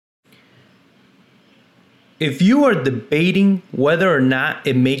If you are debating whether or not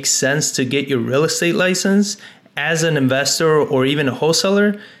it makes sense to get your real estate license as an investor or even a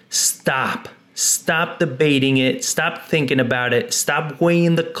wholesaler, stop. Stop debating it. Stop thinking about it. Stop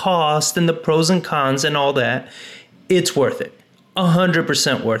weighing the cost and the pros and cons and all that. It's worth it.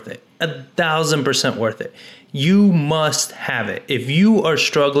 100% worth it. 1,000% worth it. You must have it. If you are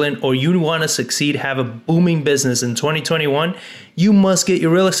struggling or you want to succeed, have a booming business in 2021, you must get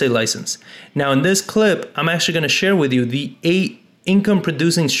your real estate license. Now, in this clip, I'm actually going to share with you the 8 income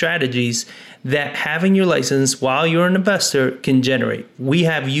producing strategies that having your license while you're an investor can generate. We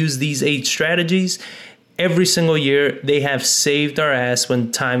have used these 8 strategies every single year. They have saved our ass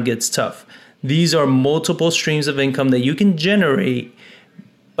when time gets tough. These are multiple streams of income that you can generate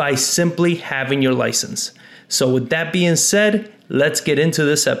by simply having your license. So with that being said, let's get into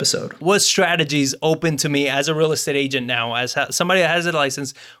this episode. What strategies open to me as a real estate agent now, as somebody that has a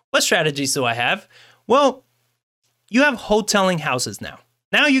license? What strategies do I have? Well, you have hoteling houses now.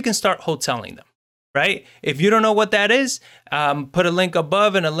 Now you can start hoteling them, right? If you don't know what that is, put a link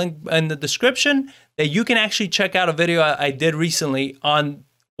above and a link in the description that you can actually check out a video I did recently on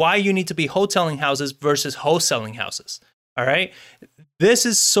why you need to be hoteling houses versus wholesaling houses. All right. This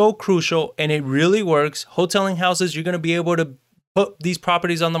is so crucial and it really works. Hoteling houses, you're going to be able to put these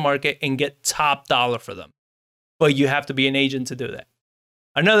properties on the market and get top dollar for them. But you have to be an agent to do that.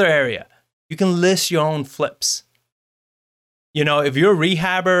 Another area, you can list your own flips. You know, if you're a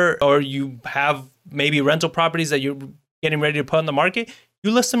rehabber or you have maybe rental properties that you're getting ready to put on the market,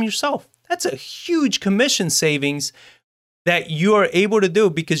 you list them yourself. That's a huge commission savings that you are able to do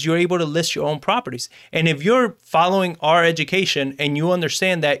because you're able to list your own properties. And if you're following our education and you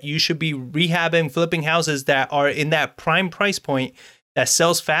understand that you should be rehabbing, flipping houses that are in that prime price point that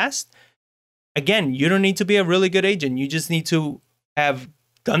sells fast, again, you don't need to be a really good agent. You just need to have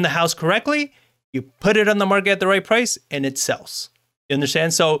done the house correctly. You put it on the market at the right price and it sells. You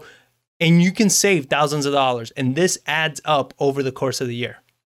understand? So, and you can save thousands of dollars. And this adds up over the course of the year.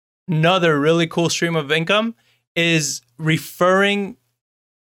 Another really cool stream of income is referring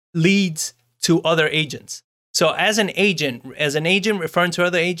leads to other agents. So as an agent referring to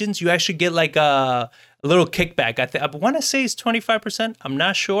other agents, you actually get like a little kickback. I want to say it's 25%. I'm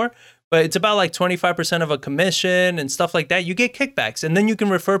not sure, but it's about like 25% of a commission and stuff like that. You get kickbacks, and then you can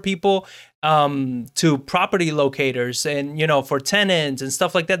refer people to property locators and, you know, for tenants and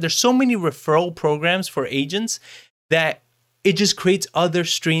stuff like that. There's so many referral programs for agents that it just creates other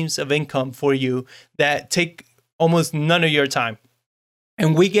streams of income for you that take almost none of your time.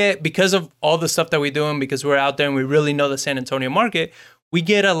 And we get, because of all the stuff that we do and because we're out there and we really know the San Antonio market, we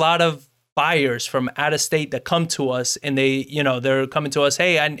get a lot of buyers from out of state that come to us and they're coming to us,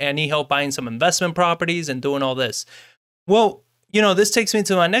 hey, I need help buying some investment properties and doing all this. Well, this takes me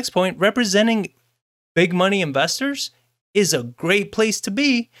to my next point. Representing big money investors is a great place to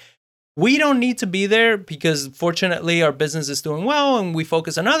be. We don't need to be there because fortunately our business is doing well and we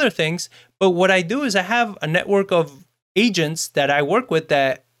focus on other things. But what I do is I have a network of agents that I work with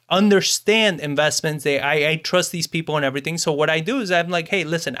that understand investments. I trust these people and everything. So what I do is I'm like, hey,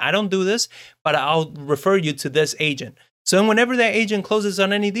 listen, I don't do this, but I'll refer you to this agent. So whenever that agent closes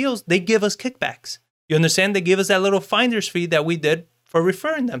on any deals, they give us kickbacks. You understand? They give us that little finder's fee that we did for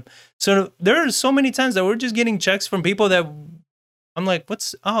referring them. So there are so many times that we're just getting checks from people that I'm like,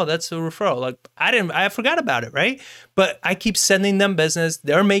 that's a referral. Like I forgot about it, right? But I keep sending them business.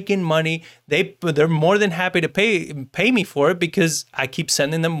 They're making money. They're more than happy to pay me for it because I keep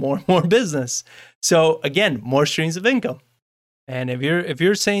sending them more and more business. So again, more streams of income. And if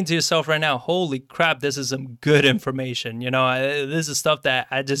you're saying to yourself right now, holy crap, this is some good information. This is stuff that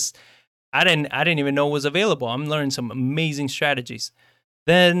I didn't even know was available. I'm learning some amazing strategies.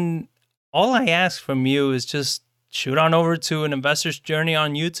 Then all I ask from you is just shoot on over to An Investor's Journey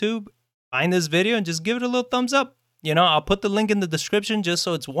on YouTube, find this video and just give it a little thumbs up. I'll put the link in the description just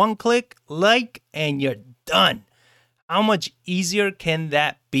so it's one click, like, and you're done. How much easier can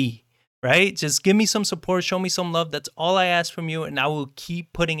that be, right? Just give me some support, show me some love. That's all I ask from you, and I will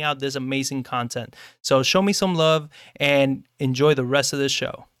keep putting out this amazing content. So show me some love and enjoy the rest of the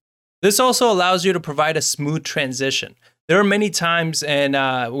show. This also allows you to provide a smooth transition. There are many times, and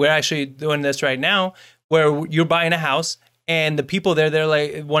we're actually doing this right now, where you're buying a house and the people there, they're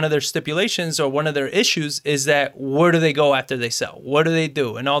like, one of their stipulations or one of their issues is that where do they go after they sell? What do they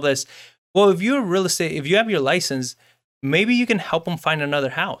do? And all this. Well, if you're real estate, if you have your license, maybe you can help them find another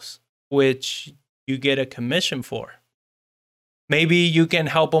house, which you get a commission for. Maybe you can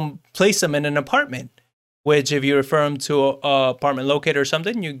help them place them in an apartment, which if you refer them to a apartment locator or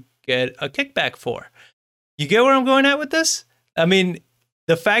something, you get a kickback for. You get where I'm going at with this? I mean,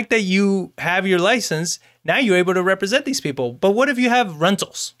 the fact that you have your license, now you're able to represent these people. But what if you have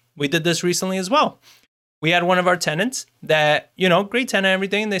rentals? We did this recently as well. We had one of our tenants that, great tenant and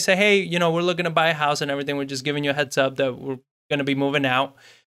everything. They say, hey, we're looking to buy a house and everything. We're just giving you a heads up that we're going to be moving out.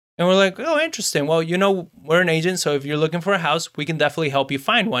 And we're like, oh, interesting. Well, we're an agent. So if you're looking for a house, we can definitely help you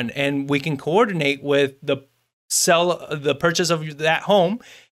find one. And we can coordinate with the purchase of that home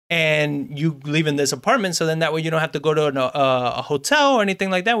and you live in this apartment. So then that way you don't have to go to a hotel or anything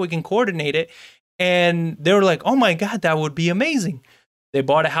like that. We can coordinate it. And they were like, oh my God, that would be amazing. They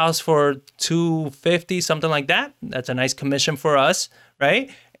bought a house for $250, something like that. That's a nice commission for us, right?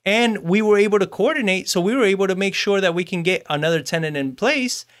 And we were able to coordinate. So we were able to make sure that we can get another tenant in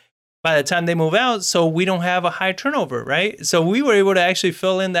place by the time they move out, so we don't have a high turnover, right? So we were able to actually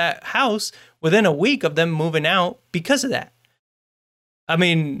fill in that house within a week of them moving out because of that. I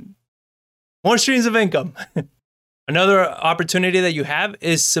mean, more streams of income. Another opportunity that you have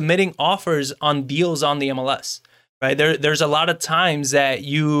is submitting offers on deals on the MLS, right? There's a lot of times that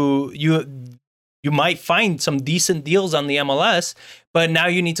you might find some decent deals on the MLS, but now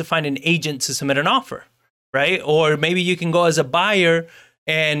you need to find an agent to submit an offer, right? Or maybe you can go as a buyer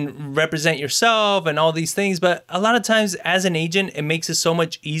and represent yourself and all these things. But a lot of times as an agent, it makes it so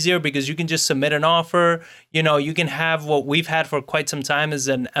much easier because you can just submit an offer. You can have what we've had for quite some time is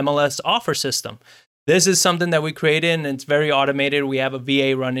an MLS offer system. This is something that we created and it's very automated. We have a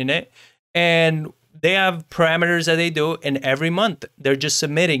VA running it and they have parameters that they do. And every month they're just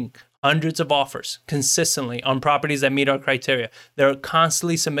submitting hundreds of offers consistently on properties that meet our criteria. They're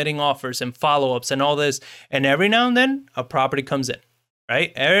constantly submitting offers and follow-ups and all this. And every now and then a property comes in.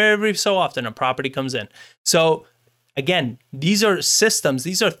 Right? Every so often a property comes in. So again, these are systems.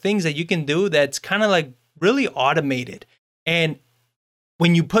 These are things that you can do that's kind of like really automated. And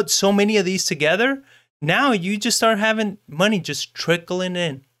when you put so many of these together, now you just start having money just trickling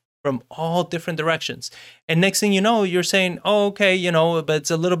in from all different directions. And next thing you know, you're saying, oh, okay, but it's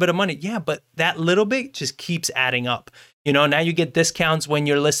a little bit of money. Yeah, but that little bit just keeps adding up. Now you get discounts when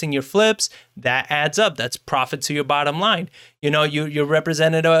you're listing your flips. That adds up. That's profit to your bottom line. You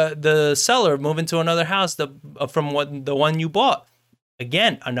represented the seller moving to another house from the one you bought.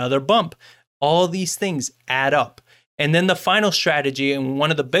 Again, another bump. All these things add up. And then the final strategy, and one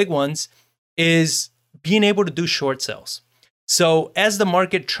of the big ones, is being able to do short sales. So as the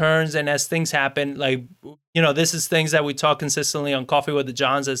market turns and as things happen, this is things that we talk consistently on Coffee with the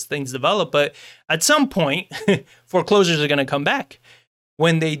Johns as things develop. But at some point, foreclosures are going to come back.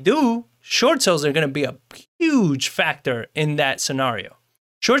 When they do, short sales are going to be a huge factor in that scenario.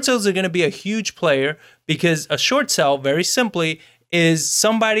 Short sales are going to be a huge player because a short sale, very simply, is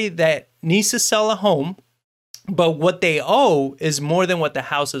somebody that needs to sell a home, but what they owe is more than what the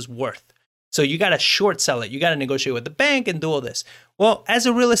house is worth. So you got to short sell it. You got to negotiate with the bank and do all this. Well, as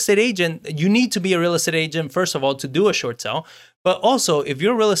a real estate agent, you need to be a real estate agent, first of all, to do a short sell. But also, if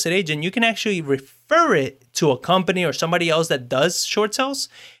you're a real estate agent, you can actually refer it to a company or somebody else that does short sales,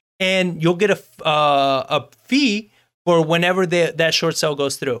 and you'll get a fee for whenever that short sale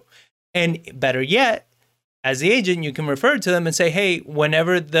goes through. And better yet, as the agent, you can refer to them and say, hey,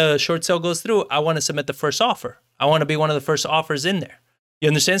 whenever the short sale goes through, I want to submit the first offer. I want to be one of the first offers in there. You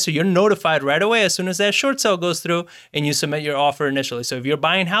understand? So you're notified right away as soon as that short sale goes through and you submit your offer initially. So if you're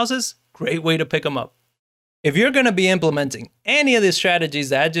buying houses, great way to pick them up. If you're going to be implementing any of the strategies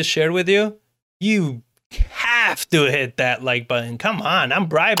that I just shared with you, you have to hit that like button. Come on, I'm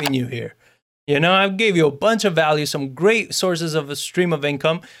bribing you here. I gave you a bunch of value, some great sources of a stream of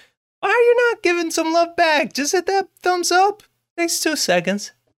income. Why are you not giving some love back? Just hit that thumbs up. Takes 2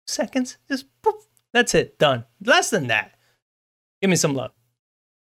 seconds. Just poof. That's it. Done. Less than that. Give me some love.